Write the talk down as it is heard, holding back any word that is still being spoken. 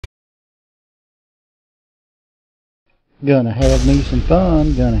Gonna have me some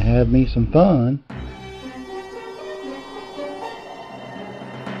fun, gonna have me some fun.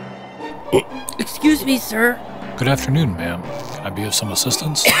 Excuse me, sir. Good afternoon, ma'am. Can I be of some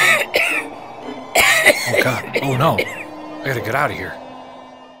assistance? Oh, God. Oh, no. I gotta get out of here.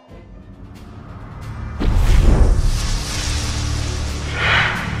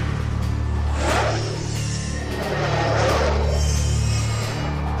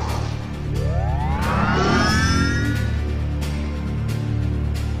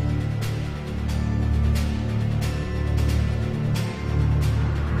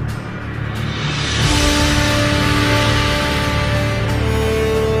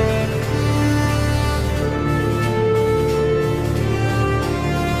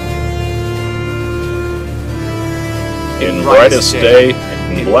 In brightest day,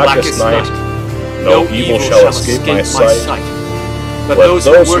 in blackest night, no evil shall escape my sight. But those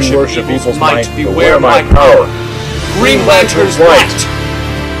who worship evil's might, beware my power. Green Lantern's light!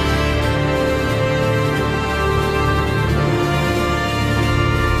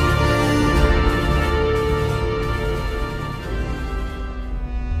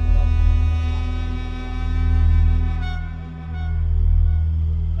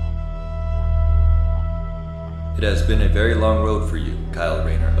 It has been a very long road for you, Kyle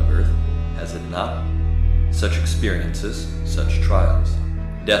Rayner of Earth, has it not? Such experiences, such trials,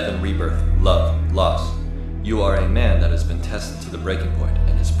 death and rebirth, love, loss. You are a man that has been tested to the breaking point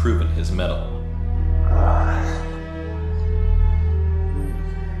and has proven his mettle.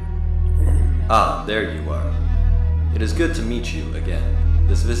 Ah, there you are. It is good to meet you again.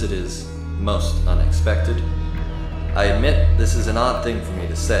 This visit is most unexpected. I admit this is an odd thing for me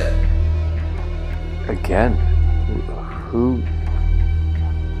to say. Again? Who?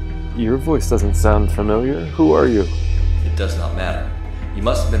 Your voice doesn't sound familiar. Who are you? It does not matter. You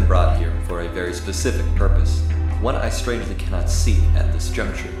must have been brought here for a very specific purpose, one I strangely cannot see at this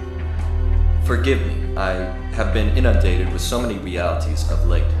juncture. Forgive me, I have been inundated with so many realities of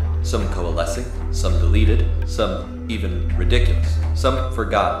late, some coalescing, some deleted, some even ridiculous, some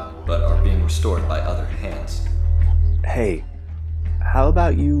forgotten, but are being restored by other hands. Hey, how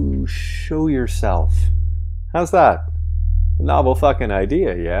about you show yourself? How's that? A novel fucking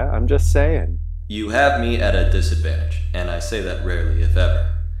idea, yeah? I'm just saying. You have me at a disadvantage, and I say that rarely if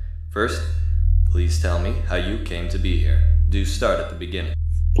ever. First, please tell me how you came to be here. Do start at the beginning.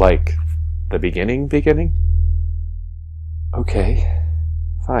 Like, the beginning? Okay,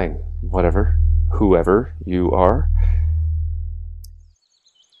 fine, whatever. Whoever you are.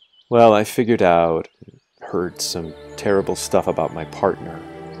 Well, I figured out, heard some terrible stuff about my partner,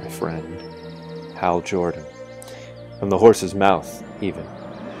 my friend, Hal Jordan. From the horse's mouth, even.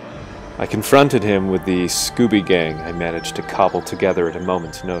 I confronted him with the Scooby Gang I managed to cobble together at a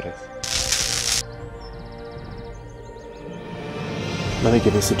moment's notice. Let me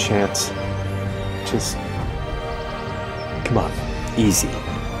give this a chance. Just... come on, easy.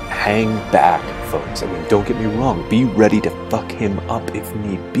 Hang back, folks. I mean, don't get me wrong. Be ready to fuck him up if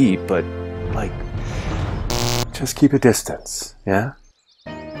need be, but, like, just keep a distance, yeah?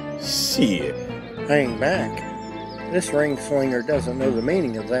 Shit. Hang back. This ring slinger doesn't know the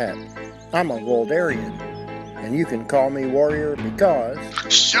meaning of that. I'm a Voldarian, and you can call me warrior because...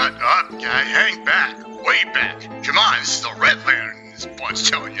 Shut up, guy. Hang back. Way back. Come on, this is the Red Lantern. This boy's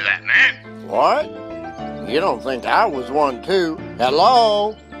telling you that, man. What? You don't think I was one too?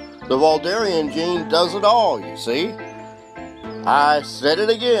 Hello? The Voldarian gene does it all, you see? I said it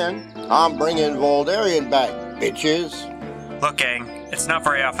again. I'm bringing Voldarian back, bitches. Look, gang, it's not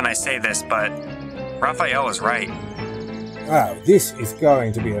very often I say this, but Raphael is right. Wow, this is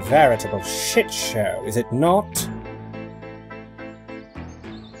going to be a veritable shit show, is it not?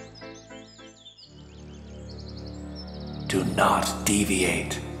 Do not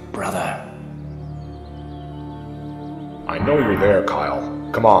deviate, brother. I know you're there, Kyle.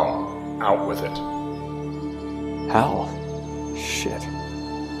 Come on, out with it. Hal? Shit.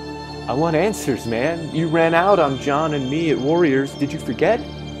 I want answers, man. You ran out on John and me at Warriors. Did you forget?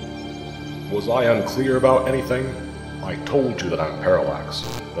 Was I unclear about anything? I told you that I'm Parallax,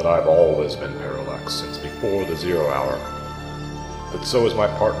 that I've always been Parallax since before the 0 hour. But so is my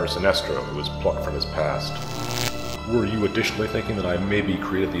partner Sinestro, who was plucked from his past. Were you additionally thinking that I maybe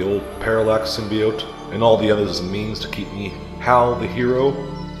created the old Parallax symbiote, and all the others as a means to keep me Hal the hero?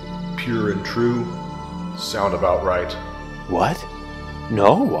 Pure and true? Sound about right. What?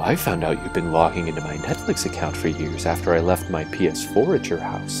 No, I found out you've been logging into my Netflix account for years after I left my PS4 at your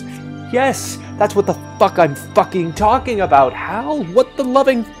house. Yes, that's what the fuck I'm fucking talking about, Hal! What the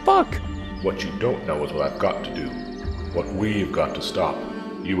loving fuck? What you don't know is what I've got to do. What we've got to stop.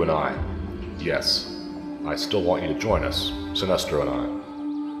 You and I. Yes. I still want you to join us, Sinestro and I.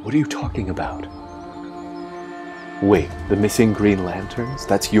 What are you talking about? Wait, the missing Green Lanterns?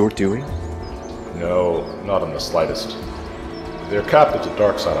 That's your doing? No, not in the slightest. They're captives of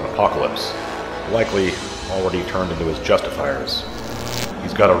Darkseid and Apocalypse, likely already turned into his justifiers.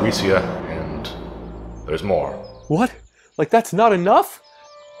 He's got Aricia, and there's more. What? Like that's not enough?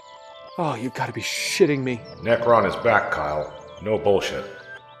 Oh, you gotta be shitting me. Nekron is back, Kyle. No bullshit.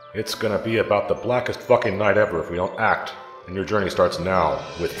 It's gonna be about the blackest fucking night ever if we don't act. And your journey starts now,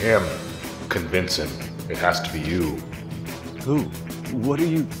 with him. Convince him. It has to be you. Who? What are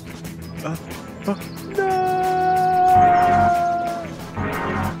you... No!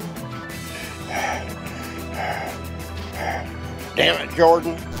 Damn it,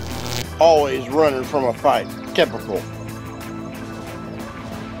 Jordan. Always running from a fight. Typical.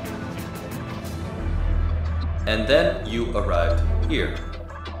 And then you arrived here.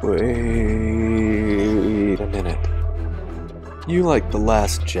 Wait a minute. You like The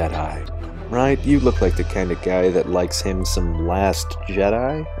Last Jedi, right? You look like the kind of guy that likes him some Last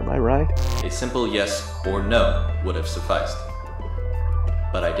Jedi, am I right? A simple yes or no would have sufficed.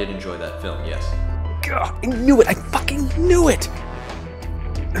 But I did enjoy that film, yes. God, I knew it! I fucking knew it!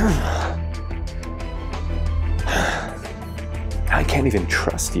 I can't even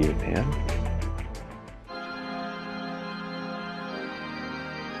trust you, man.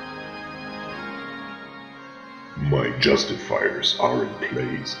 My justifiers are in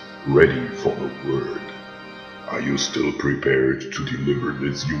place, ready for the word. Are you still prepared to deliver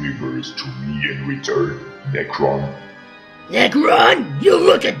this universe to me in return, Nekron? Nekron, you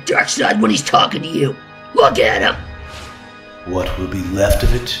look at Darkseid when he's talking to you. Look at him. What will be left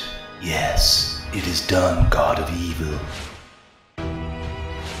of it? Yes, it is done, God of Evil.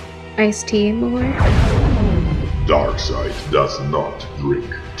 Iced tea, Lord? Darkseid does not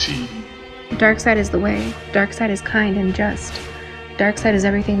drink tea. Darkseid is the way. Darkseid is kind and just. Darkseid is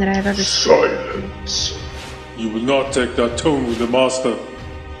everything that I have ever seen. Silence. You will not take that tone with the Master.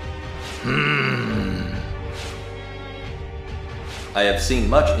 I have seen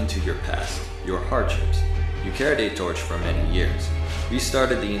much into your past, your hardships. You carried a torch for many years.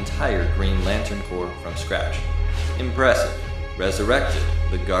 Restarted the entire Green Lantern Corps from scratch. Impressive. Resurrected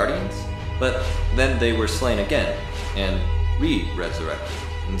the Guardians, but then they were slain again, and re-resurrected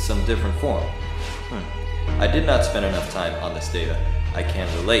in some different form. I did not spend enough time on this data. I can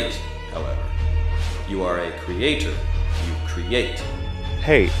relate, however. You are a creator. You create.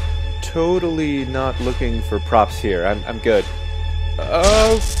 Hey, totally not looking for props here. I'm good.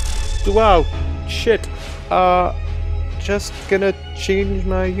 Oh, wow, shit. Just gonna change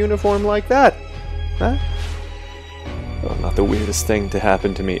my uniform like that. Huh? Well, not the weirdest thing to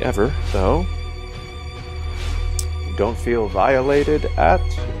happen to me ever, though. Don't feel violated at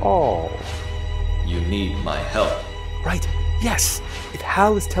all. You need my help. Right, yes. If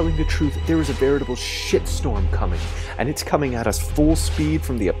Hal is telling the truth, there is a veritable shitstorm coming, and it's coming at us full speed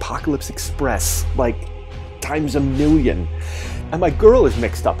from the Apocalypse Express, like times a million. And my girl is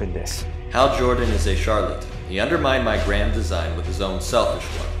mixed up in this. Hal Jordan is a charlatan. He undermined my grand design with his own selfish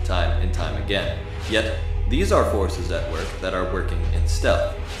one, time and time again. Yet, these are forces at work that are working in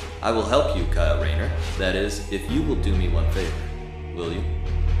stealth. I will help you, Kyle Rayner. That is, if you will do me one favor. Will you?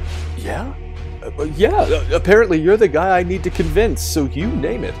 Yeah? Yeah, apparently you're the guy I need to convince, so you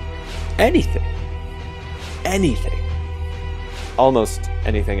name it. Anything. Anything. Almost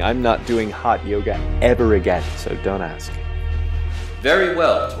anything. I'm not doing hot yoga ever again, so don't ask. Very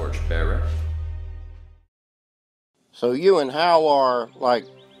well, Torchbearer. So you and Hal are, like,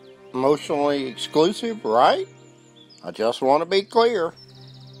 emotionally exclusive, right? I just want to be clear.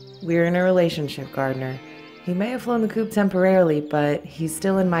 We're in a relationship, Gardner. He may have flown the coop temporarily, but he's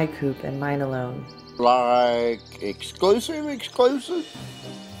still in my coop and mine alone. Like, exclusive?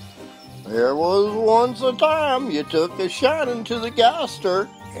 There was once a time you took a shining to the Geister.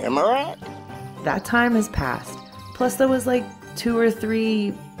 Am I right? That time has passed. Plus there was like 2 or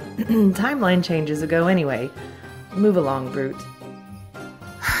 3 timeline changes ago anyway. Move along, Brute.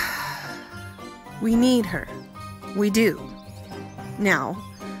 We need her. We do. Now,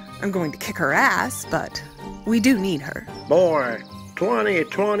 I'm going to kick her ass, but we do need her. Boy,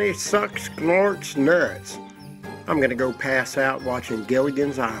 2020 sucks Gnort's nuts. I'm gonna go pass out watching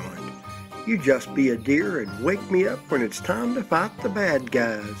Gilligan's Island. You just be a dear and wake me up when it's time to fight the bad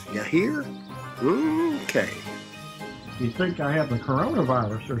guys. You hear? Okay. You think I have the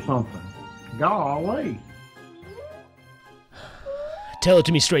coronavirus or something? Golly. Tell it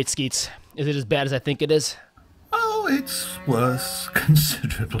to me straight, Skeets. Is it as bad as I think it is? Oh, it's worse.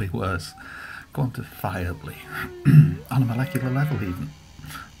 Considerably worse. Quantifiably. On a molecular level, even.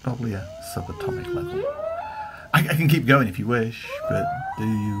 Probably a subatomic level. I can keep going if you wish, but do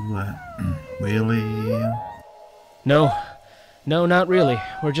you really? No, not really.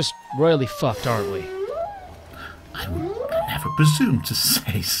 We're just royally fucked, aren't we? I would never presume to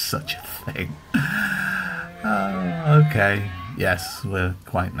say such a thing. Okay, yes, we're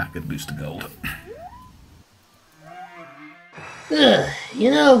quite knackered, Booster Gold.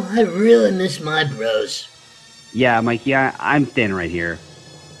 You know, I really miss my bros. Yeah, Mikey, I'm standing right here.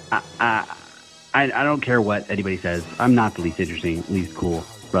 I don't care what anybody says. I'm not the least interesting, least cool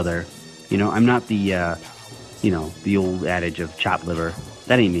brother. You know, I'm not the, the old adage of chopped liver.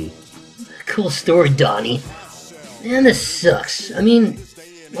 That ain't me. Cool story, Donnie. Man, this sucks. I mean,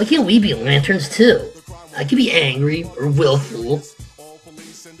 why can't we be lanterns too? I could be angry or willful.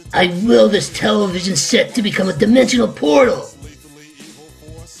 I will this television set to become a dimensional portal.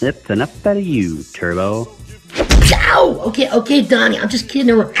 It's enough out of you, Turbo. Ow! Okay, Donnie, I'm just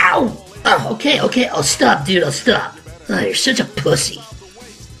kidding around. Ow! Oh, okay, I'll stop, dude, I'll stop. Oh, you're such a pussy.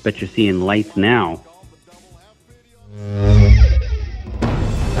 Bet you're seeing lights now.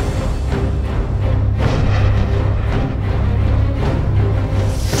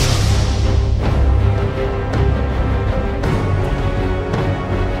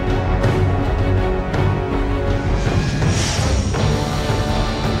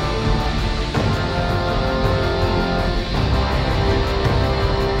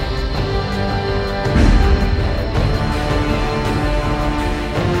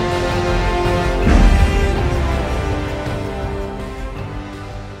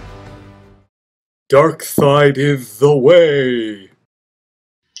 Darkseid is the way!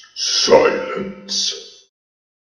 Silence.